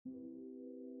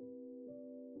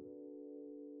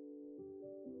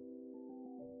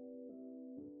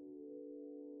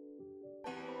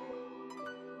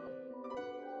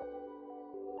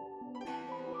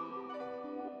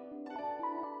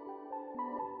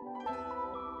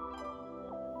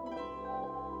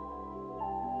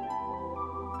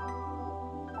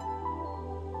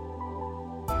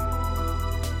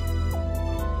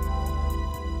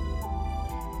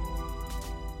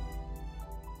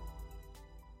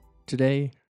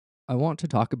Today, I want to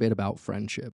talk a bit about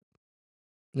friendship.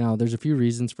 Now, there's a few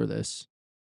reasons for this.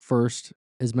 First,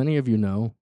 as many of you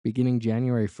know, beginning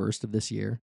January 1st of this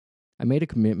year, I made a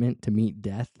commitment to meet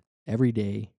death every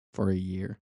day for a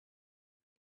year.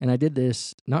 And I did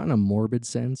this not in a morbid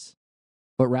sense,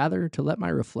 but rather to let my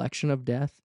reflection of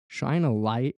death shine a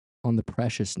light on the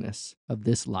preciousness of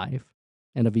this life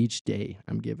and of each day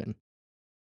I'm given.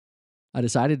 I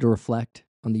decided to reflect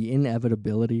on the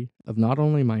inevitability of not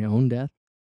only my own death,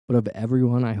 but of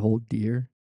everyone I hold dear,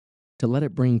 to let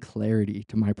it bring clarity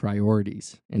to my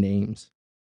priorities and aims.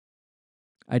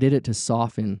 I did it to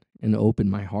soften and open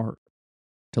my heart,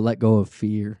 to let go of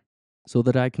fear, so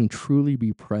that I can truly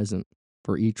be present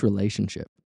for each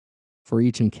relationship, for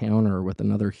each encounter with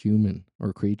another human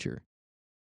or creature.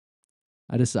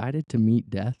 I decided to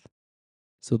meet death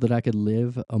so that I could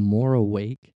live a more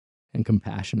awake and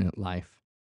compassionate life.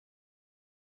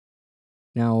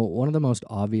 Now, one of the most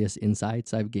obvious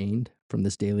insights I've gained from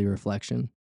this daily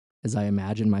reflection, as I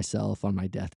imagine myself on my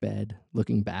deathbed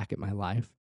looking back at my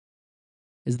life,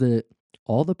 is that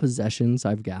all the possessions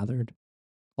I've gathered,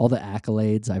 all the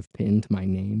accolades I've pinned to my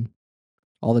name,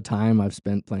 all the time I've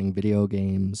spent playing video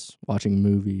games, watching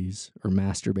movies, or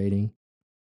masturbating,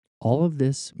 all of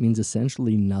this means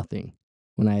essentially nothing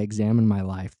when I examine my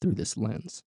life through this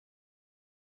lens.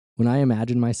 When I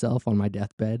imagine myself on my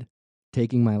deathbed,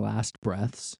 taking my last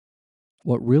breaths,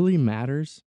 what really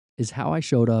matters is how I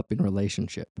showed up in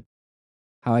relationship,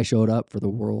 how I showed up for the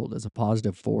world as a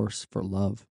positive force for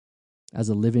love, as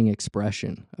a living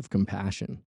expression of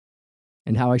compassion,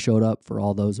 and how I showed up for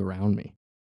all those around me,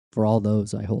 for all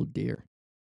those I hold dear.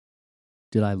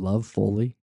 Did I love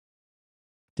fully?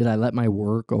 Did I let my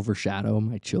work overshadow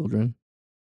my children?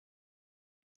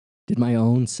 Did my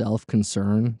own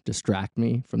self-concern distract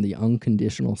me from the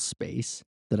unconditional space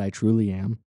that I truly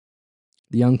am?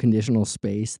 The unconditional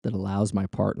space that allows my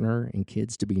partner and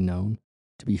kids to be known,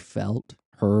 to be felt,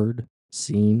 heard,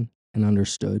 seen, and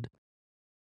understood?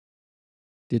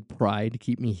 Did pride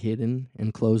keep me hidden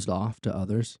and closed off to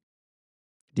others?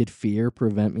 Did fear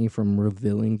prevent me from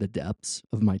revealing the depths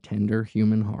of my tender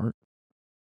human heart?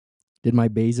 Did my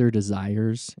baser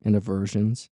desires and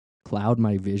aversions cloud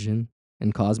my vision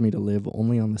and cause me to live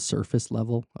only on the surface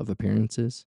level of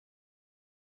appearances?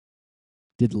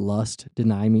 Did lust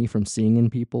deny me from seeing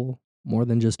in people more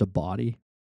than just a body,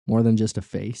 more than just a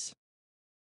face?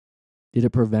 Did it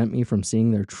prevent me from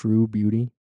seeing their true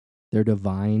beauty, their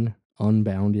divine,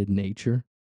 unbounded nature?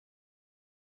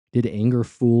 Did anger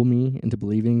fool me into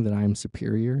believing that I am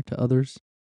superior to others?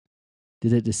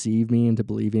 Did it deceive me into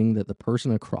believing that the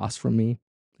person across from me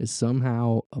is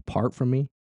somehow apart from me,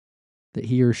 that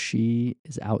he or she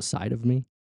is outside of me?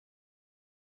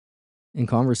 In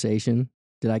conversation,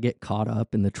 did I get caught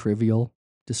up in the trivial,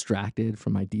 distracted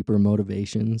from my deeper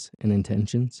motivations and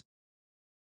intentions?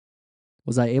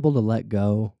 Was I able to let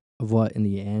go of what in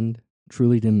the end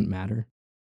truly didn't matter?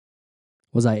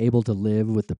 Was I able to live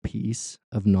with the peace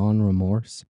of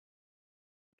non-remorse?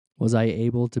 Was I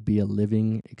able to be a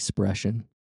living expression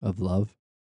of love?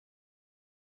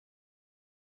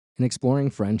 In exploring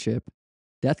friendship,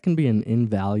 death can be an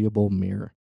invaluable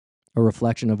mirror, a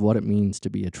reflection of what it means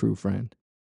to be a true friend.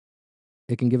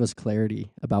 It can give us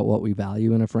clarity about what we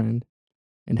value in a friend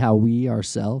and how we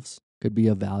ourselves could be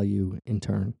of value in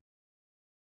turn.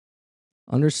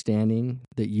 Understanding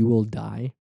that you will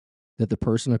die, that the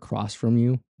person across from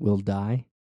you will die,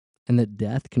 and that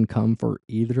death can come for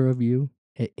either of you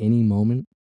at any moment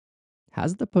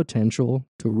has the potential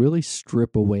to really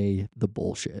strip away the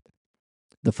bullshit,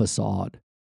 the facade,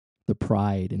 the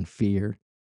pride and fear,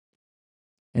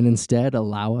 and instead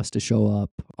allow us to show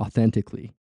up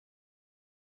authentically.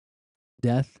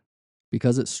 Death,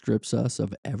 because it strips us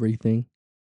of everything,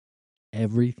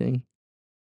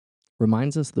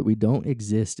 reminds us that we don't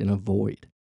exist in a void,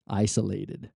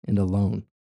 isolated and alone.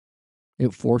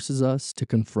 It forces us to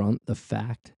confront the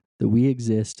fact that we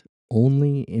exist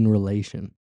only in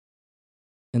relation.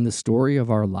 And the story of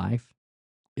our life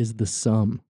is the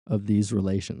sum of these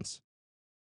relations.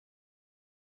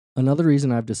 Another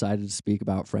reason I've decided to speak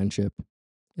about friendship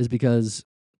is because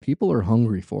people are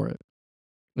hungry for it,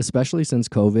 especially since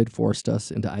COVID forced us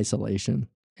into isolation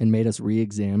and made us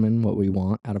re-examine what we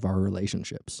want out of our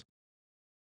relationships.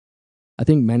 I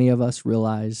think many of us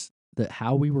realize that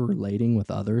how we were relating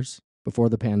with others before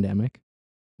the pandemic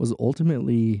was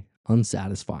ultimately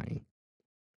unsatisfying.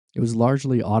 It was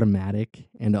largely automatic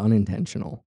and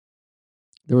unintentional.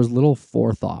 There was little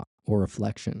forethought or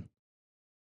reflection.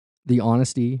 The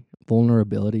honesty,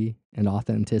 vulnerability, and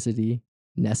authenticity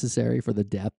necessary for the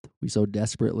depth we so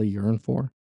desperately yearn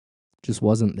for just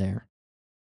wasn't there.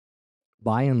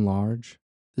 By and large,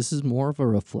 This is more of a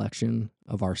reflection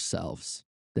of ourselves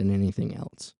than anything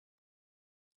else.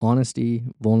 Honesty,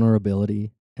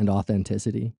 vulnerability, and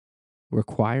authenticity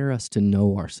require us to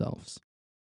know ourselves.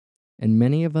 And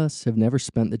many of us have never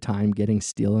spent the time getting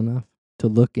still enough to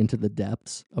look into the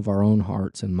depths of our own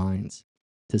hearts and minds,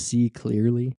 to see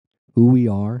clearly who we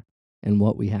are and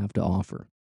what we have to offer.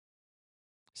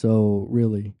 So,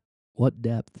 really, what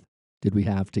depth did we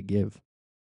have to give?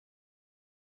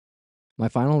 My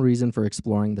final reason for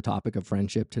exploring the topic of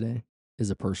friendship today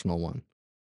is a personal one.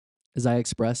 As I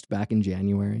expressed back in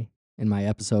January in my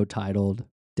episode titled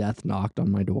Death Knocked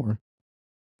on My Door,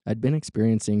 I'd been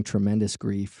experiencing tremendous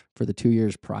grief for the 2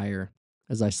 years prior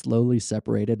as I slowly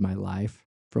separated my life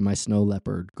from my snow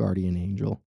leopard guardian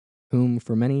angel, whom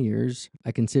for many years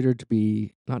I considered to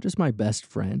be not just my best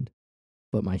friend,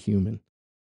 but my human.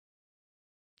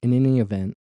 In any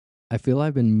event, I feel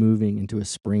I've been moving into a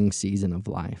spring season of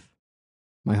life.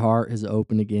 My heart has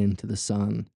opened again to the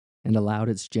sun and allowed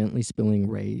its gently spilling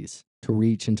rays to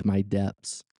reach into my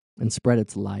depths and spread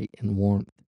its light and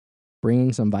warmth,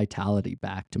 bringing some vitality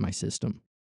back to my system.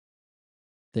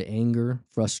 The anger,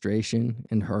 frustration,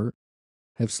 and hurt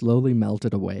have slowly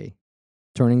melted away,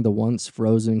 turning the once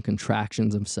frozen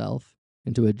contractions of self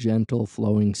into a gentle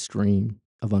flowing stream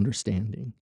of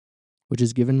understanding, which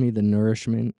has given me the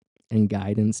nourishment and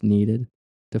guidance needed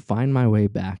to find my way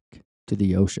back to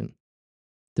the ocean,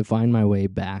 to find my way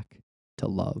back to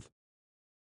love.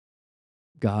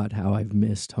 God, how I've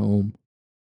missed home,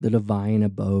 the divine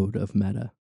abode of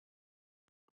metta.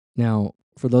 Now,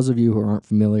 for those of you who aren't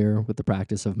familiar with the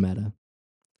practice of metta,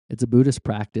 it's a Buddhist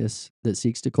practice that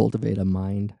seeks to cultivate a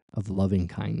mind of loving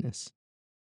kindness.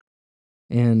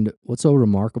 And what's so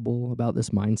remarkable about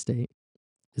this mind state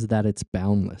is that it's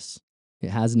boundless. It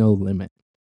has no limit.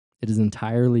 It is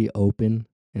entirely open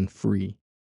and free.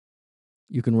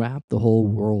 You can wrap the whole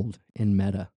world in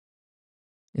metta,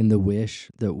 in the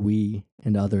wish that we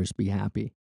and others be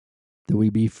happy, that we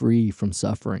be free from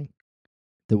suffering,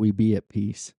 that we be at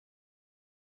peace.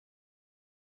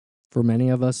 For many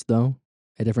of us, though,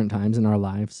 at different times in our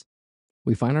lives,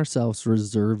 we find ourselves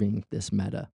reserving this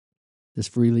metta, this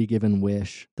freely given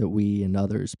wish that we and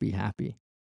others be happy,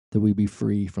 that we be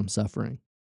free from suffering,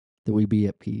 that we be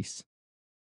at peace.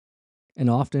 And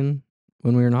often,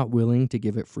 when we are not willing to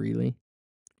give it freely,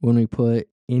 when we put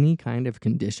any kind of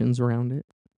conditions around it,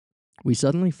 we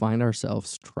suddenly find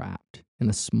ourselves trapped in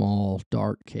a small,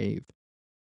 dark cave.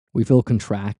 We feel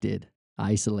contracted,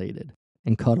 isolated,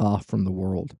 and cut off from the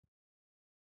world.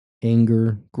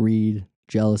 Anger, greed,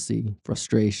 jealousy,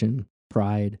 frustration,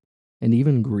 pride, and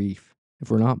even grief,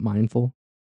 if we're not mindful,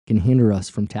 can hinder us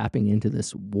from tapping into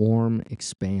this warm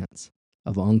expanse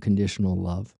of unconditional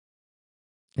love.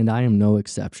 And I am no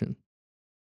exception.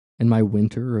 In my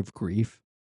winter of grief,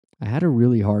 I had a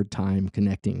really hard time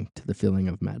connecting to the feeling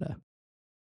of metta.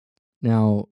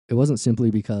 Now, it wasn't simply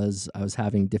because I was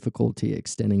having difficulty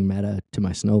extending metta to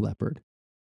my snow leopard.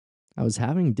 I was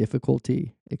having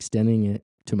difficulty extending it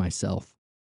to myself.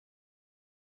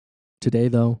 Today,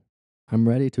 though, I'm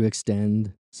ready to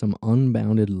extend some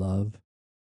unbounded love,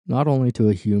 not only to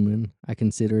a human I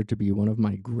consider to be one of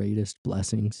my greatest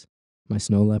blessings, my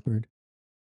snow leopard,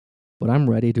 but I'm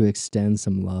ready to extend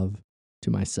some love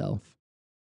to myself.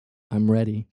 I'm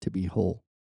ready to be whole.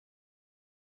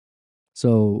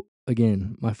 So,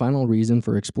 again, my final reason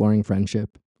for exploring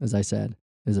friendship, as I said,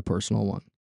 is a personal one.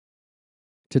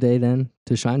 Today, then,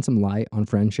 to shine some light on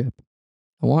friendship,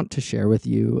 I want to share with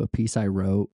you a piece I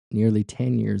wrote nearly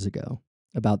 10 years ago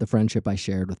about the friendship I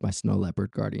shared with my snow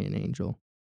leopard guardian angel.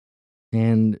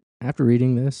 And after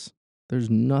reading this, there's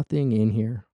nothing in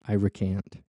here I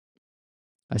recant.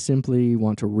 I simply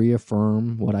want to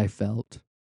reaffirm what I felt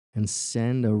and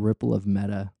send a ripple of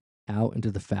metta out into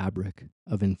the fabric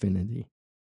of infinity.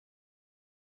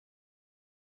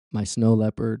 My snow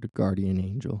leopard guardian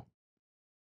angel.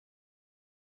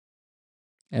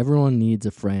 Everyone needs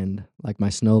a friend like my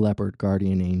snow leopard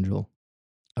guardian angel,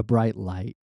 a bright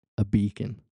light, a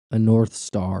beacon, a north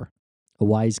star, a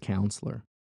wise counselor,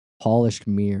 polished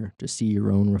mirror to see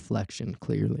your own reflection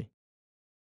clearly.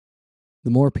 The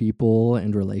more people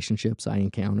and relationships I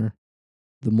encounter,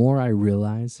 the more I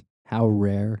realize how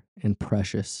rare and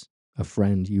precious a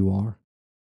friend you are.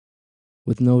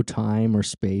 With no time or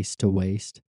space to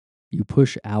waste, you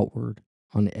push outward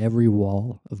on every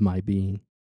wall of my being.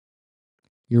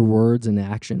 Your words and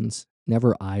actions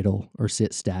never idle or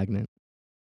sit stagnant.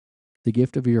 The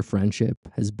gift of your friendship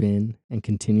has been and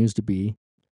continues to be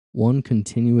one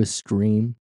continuous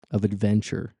stream of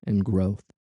adventure and growth,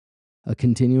 a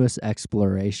continuous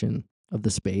exploration of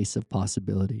the space of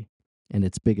possibility and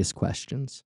its biggest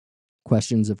questions,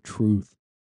 questions of truth,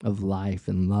 of life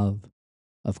and love,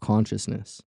 of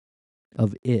consciousness,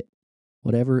 of it,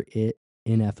 whatever it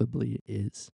ineffably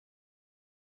is.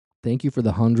 Thank you for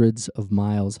the hundreds of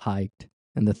miles hiked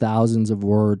and the thousands of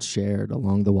words shared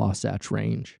along the Wasatch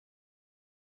Range.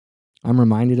 I'm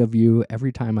reminded of you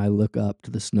every time I look up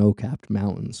to the snow-capped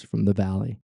mountains from the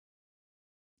valley.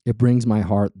 It brings my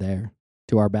heart there,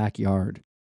 to our backyard,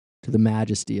 to the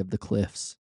majesty of the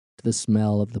cliffs, to the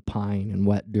smell of the pine and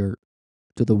wet dirt,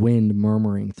 to the wind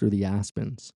murmuring through the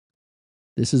aspens.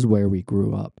 This is where we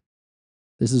grew up.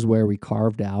 This is where we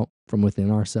carved out from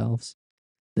within ourselves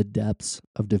the depths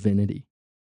of divinity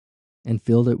and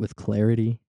filled it with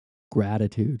clarity,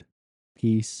 gratitude,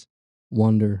 peace,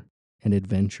 wonder, and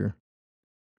adventure.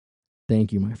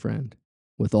 Thank you, my friend,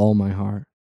 with all my heart,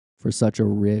 for such a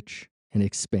rich and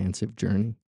expansive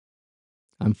journey.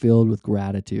 I'm filled with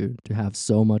gratitude to have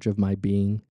so much of my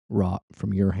being wrought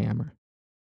from your hammer.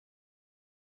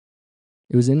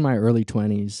 It was in my early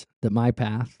 20s that my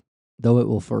path, though it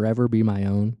will forever be my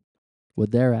own,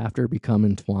 would thereafter become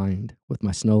entwined with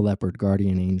my snow leopard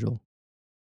guardian angel.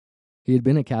 He had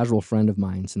been a casual friend of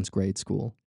mine since grade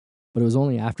school, but it was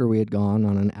only after we had gone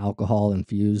on an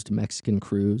alcohol-infused Mexican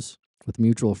cruise with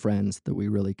mutual friends that we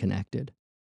really connected.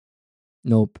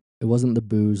 Nope, it wasn't the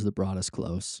booze that brought us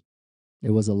close.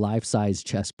 It was a life-size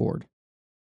chessboard.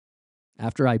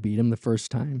 After I beat him the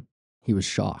first time, he was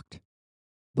shocked.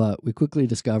 But we quickly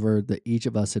discovered that each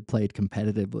of us had played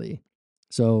competitively,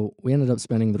 so we ended up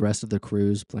spending the rest of the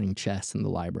cruise playing chess in the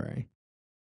library.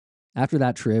 After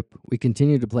that trip, we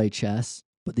continued to play chess,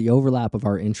 but the overlap of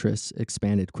our interests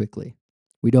expanded quickly.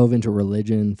 We dove into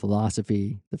religion,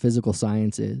 philosophy, the physical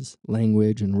sciences,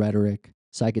 language and rhetoric,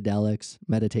 psychedelics,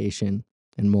 meditation,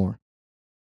 and more.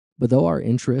 But though our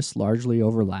interests largely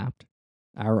overlapped,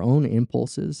 our own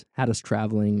impulses had us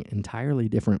traveling entirely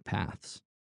different paths.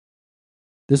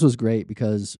 This was great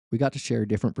because we got to share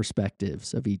different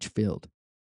perspectives of each field.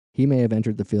 He may have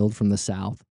entered the field from the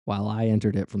south, while I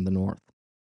entered it from the north.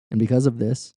 And because of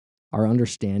this, our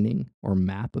understanding or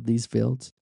map of these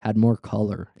fields had more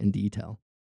color and detail.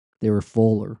 They were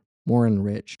fuller, more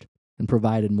enriched, and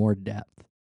provided more depth.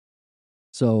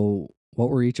 So, what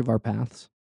were each of our paths?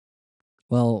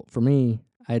 Well, for me,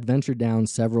 I had ventured down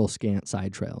several scant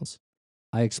side trails.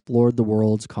 I explored the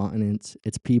world's continents,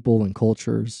 its people and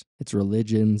cultures, its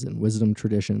religions and wisdom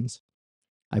traditions.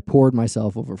 I poured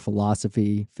myself over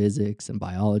philosophy, physics, and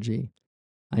biology.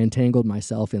 I entangled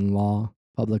myself in law,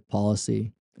 public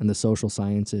policy, and the social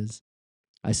sciences.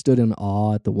 I stood in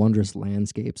awe at the wondrous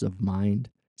landscapes of mind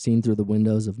seen through the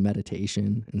windows of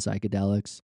meditation and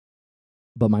psychedelics.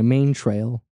 But my main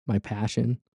trail, my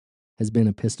passion, has been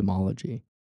epistemology,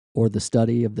 or the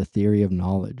study of the theory of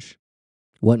knowledge.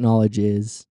 What knowledge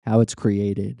is, how it's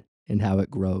created, and how it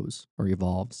grows or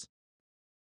evolves.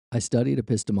 I studied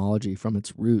epistemology from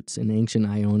its roots in ancient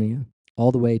Ionia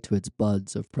all the way to its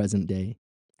buds of present day,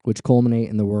 which culminate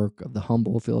in the work of the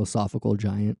humble philosophical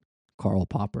giant Karl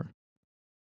Popper.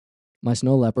 My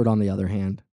snow leopard, on the other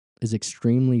hand, is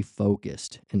extremely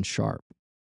focused and sharp,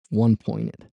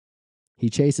 one-pointed. He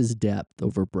chases depth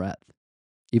over breadth,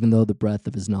 even though the breadth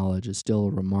of his knowledge is still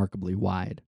remarkably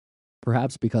wide,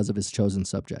 perhaps because of his chosen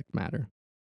subject matter.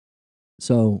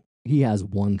 So, he has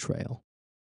one trail,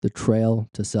 the trail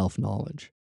to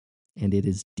self-knowledge, and it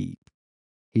is deep.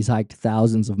 He's hiked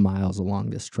thousands of miles along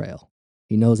this trail.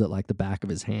 He knows it like the back of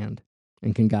his hand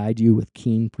and can guide you with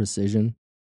keen precision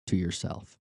to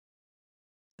yourself.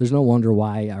 There's no wonder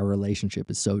why our relationship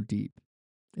is so deep.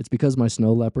 It's because my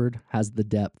snow leopard has the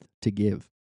depth to give.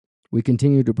 We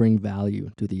continue to bring value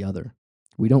to the other.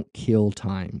 We don't kill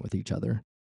time with each other.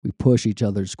 We push each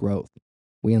other's growth.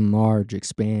 We enlarge,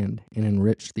 expand, and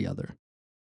enrich the other.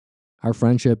 Our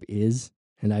friendship is,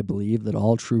 and I believe that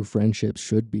all true friendships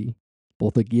should be,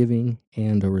 both a giving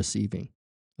and a receiving,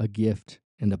 a gift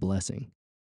and a blessing.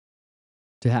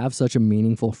 To have such a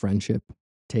meaningful friendship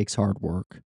takes hard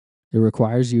work. It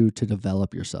requires you to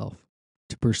develop yourself,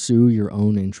 to pursue your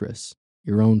own interests,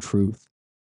 your own truth,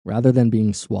 rather than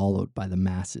being swallowed by the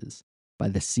masses, by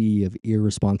the sea of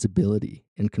irresponsibility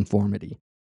and conformity.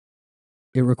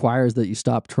 It requires that you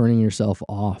stop turning yourself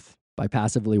off by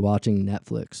passively watching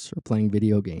Netflix or playing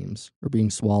video games or being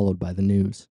swallowed by the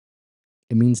news.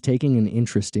 It means taking an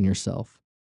interest in yourself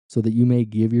so that you may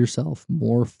give yourself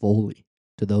more fully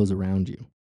to those around you.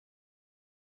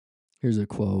 Here's a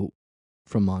quote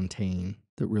from Montaigne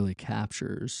that really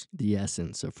captures the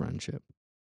essence of friendship.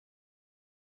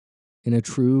 In a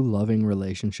true loving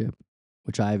relationship,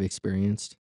 which I have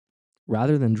experienced,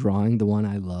 rather than drawing the one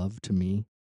I love to me,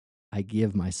 I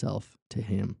give myself to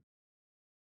him.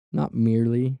 Not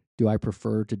merely do I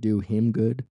prefer to do him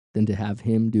good than to have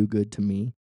him do good to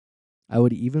me, I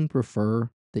would even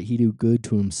prefer that he do good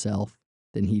to himself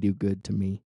than he do good to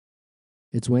me.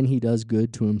 It's when he does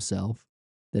good to himself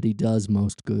that he does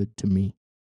most good to me.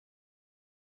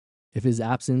 If his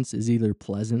absence is either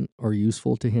pleasant or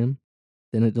useful to him,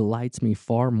 then it delights me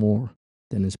far more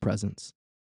than his presence.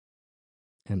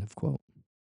 End of quote.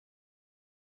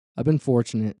 I've been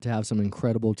fortunate to have some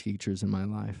incredible teachers in my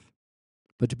life,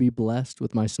 but to be blessed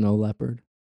with my snow leopard,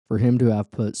 for him to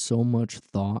have put so much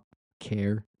thought,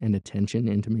 care, and attention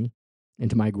into me,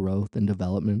 into my growth and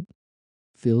development,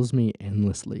 fills me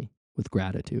endlessly with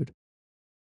gratitude.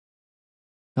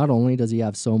 Not only does he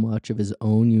have so much of his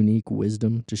own unique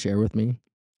wisdom to share with me,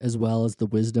 as well as the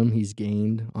wisdom he's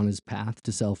gained on his path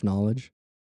to self knowledge,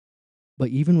 but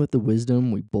even with the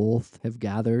wisdom we both have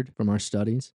gathered from our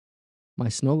studies, my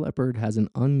snow leopard has an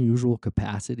unusual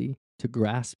capacity to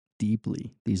grasp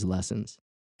deeply these lessons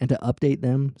and to update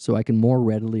them so I can more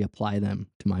readily apply them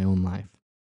to my own life.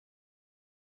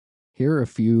 Here are a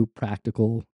few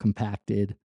practical,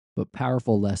 compacted, but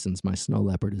powerful lessons my snow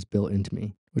leopard has built into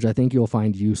me, which I think you'll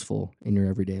find useful in your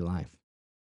everyday life.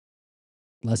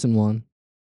 Lesson 1: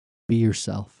 be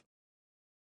yourself.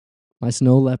 My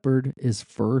snow leopard is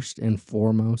first and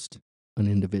foremost an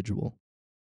individual.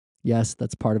 Yes,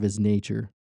 that's part of his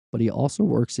nature, but he also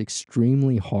works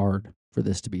extremely hard for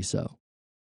this to be so.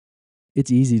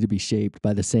 It's easy to be shaped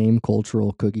by the same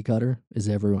cultural cookie cutter as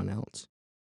everyone else.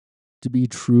 To be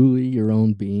truly your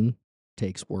own being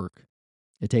takes work.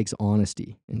 It takes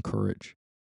honesty and courage.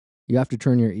 You have to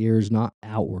turn your ears not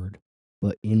outward,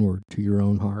 but inward to your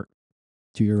own heart,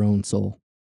 to your own soul.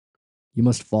 You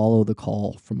must follow the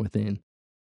call from within.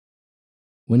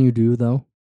 When you do, though,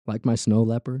 like my snow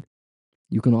leopard,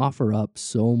 you can offer up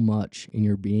so much in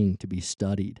your being to be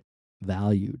studied,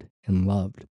 valued, and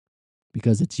loved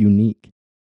because it's unique.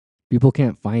 People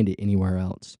can't find it anywhere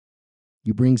else.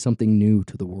 You bring something new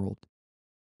to the world.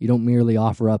 You don't merely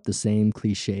offer up the same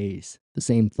cliches, the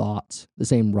same thoughts, the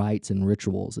same rites and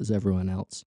rituals as everyone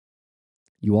else.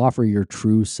 You offer your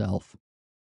true self,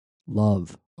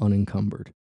 love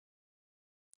unencumbered.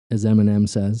 As Eminem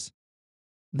says,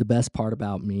 the best part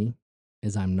about me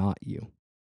is I'm not you,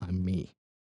 I'm me.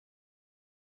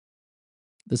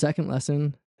 The second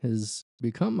lesson has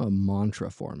become a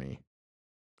mantra for me.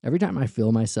 Every time I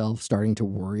feel myself starting to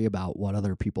worry about what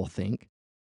other people think,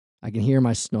 I can hear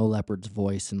my snow leopard's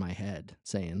voice in my head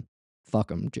saying,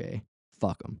 "Fuck 'em, Jay.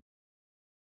 Fuck 'em."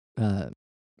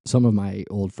 Some of my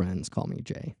old friends call me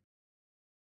Jay.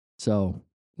 So,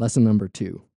 lesson number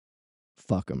 2: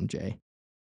 fuck 'em, Jay.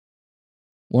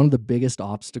 One of the biggest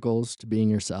obstacles to being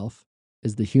yourself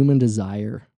is the human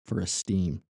desire for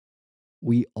esteem.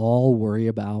 We all worry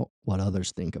about what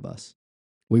others think of us.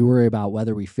 We worry about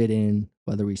whether we fit in,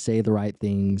 whether we say the right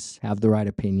things, have the right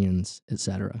opinions,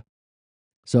 etc.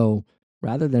 So,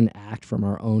 rather than act from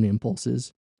our own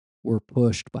impulses, we're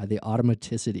pushed by the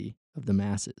automaticity of the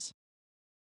masses.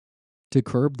 To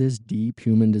curb this deep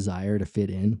human desire to fit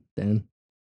in, then,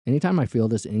 anytime I feel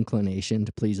this inclination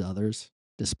to please others,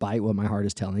 despite what my heart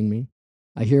is telling me,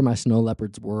 I hear my snow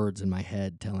leopard's words in my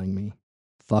head telling me,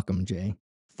 "Fuck 'em, Jay.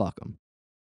 Fuck 'em."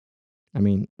 I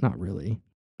mean, not really.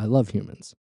 I love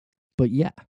humans. But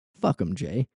yeah, fuck 'em,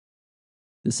 Jay.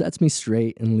 This sets me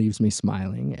straight and leaves me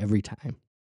smiling every time.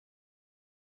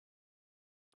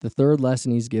 The third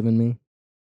lesson he's given me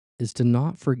is to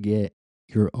not forget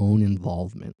your own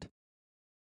involvement.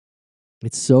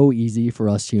 It's so easy for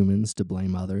us humans to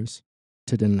blame others,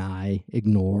 to deny,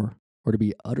 ignore, or to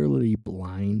be utterly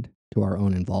blind to our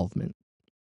own involvement.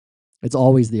 It's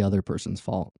always the other person's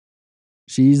fault.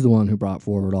 She's the one who brought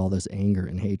forward all this anger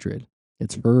and hatred.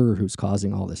 It's her who's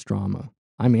causing all this drama.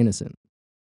 I'm innocent.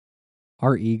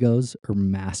 Our egos are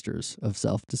masters of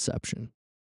self-deception.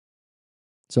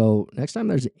 So, next time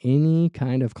there's any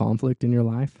kind of conflict in your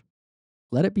life,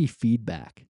 let it be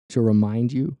feedback to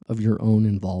remind you of your own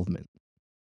involvement.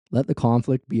 Let the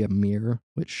conflict be a mirror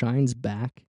which shines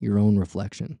back your own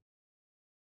reflection.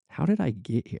 How did I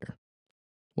get here?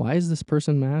 Why is this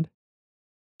person mad?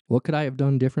 What could I have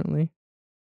done differently?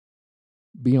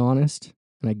 Be honest,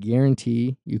 and I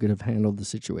guarantee you could have handled the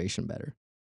situation better.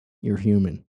 You're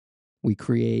human. We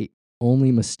create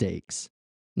only mistakes,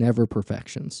 never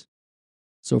perfections.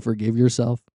 So forgive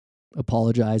yourself,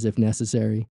 apologize if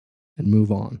necessary, and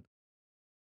move on.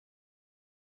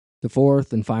 The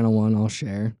fourth and final one I'll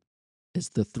share is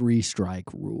the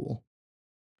 3-strike rule.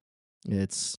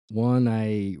 It's one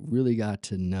I really got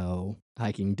to know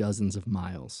hiking dozens of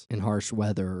miles in harsh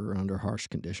weather or under harsh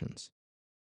conditions.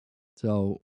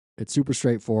 So it's super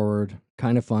straightforward,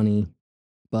 kind of funny,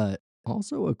 but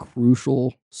also a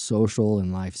crucial social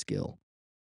and life skill.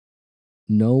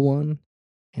 No one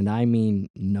And I mean,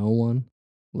 no one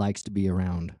likes to be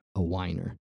around a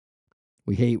whiner.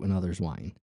 We hate when others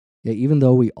whine. Yet, even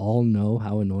though we all know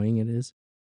how annoying it is,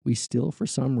 we still, for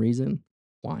some reason,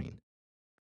 whine.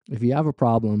 If you have a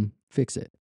problem, fix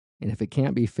it. And if it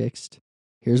can't be fixed,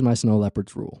 here's my snow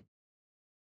leopard's rule.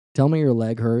 Tell me your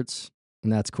leg hurts,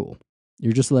 and that's cool.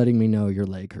 You're just letting me know your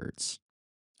leg hurts.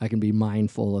 I can be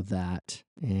mindful of that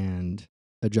and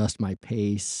adjust my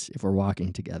pace if we're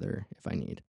walking together if I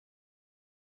need.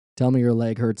 Tell me your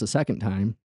leg hurts a second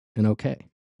time, and okay,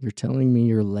 you're telling me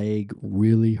your leg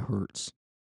really hurts.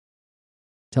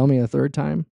 Tell me a third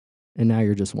time, and now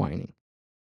you're just whining.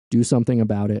 Do something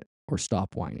about it or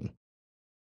stop whining.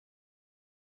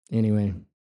 Anyway,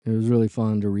 it was really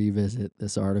fun to revisit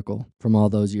this article from all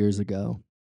those years ago,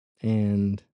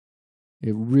 and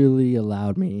it really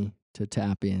allowed me to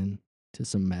tap in to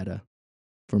some meta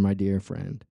for my dear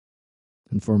friend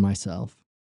and for myself.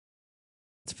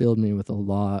 It's filled me with a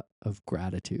lot of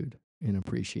gratitude and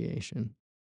appreciation.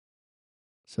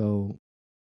 So,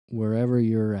 wherever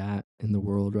you're at in the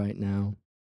world right now,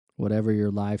 whatever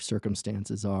your life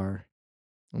circumstances are,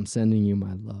 I'm sending you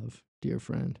my love, dear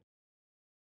friend.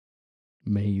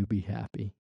 May you be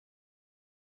happy.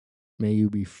 May you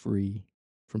be free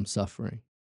from suffering.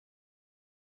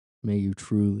 May you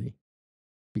truly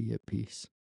be at peace.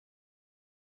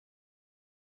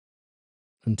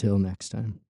 Until next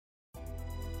time.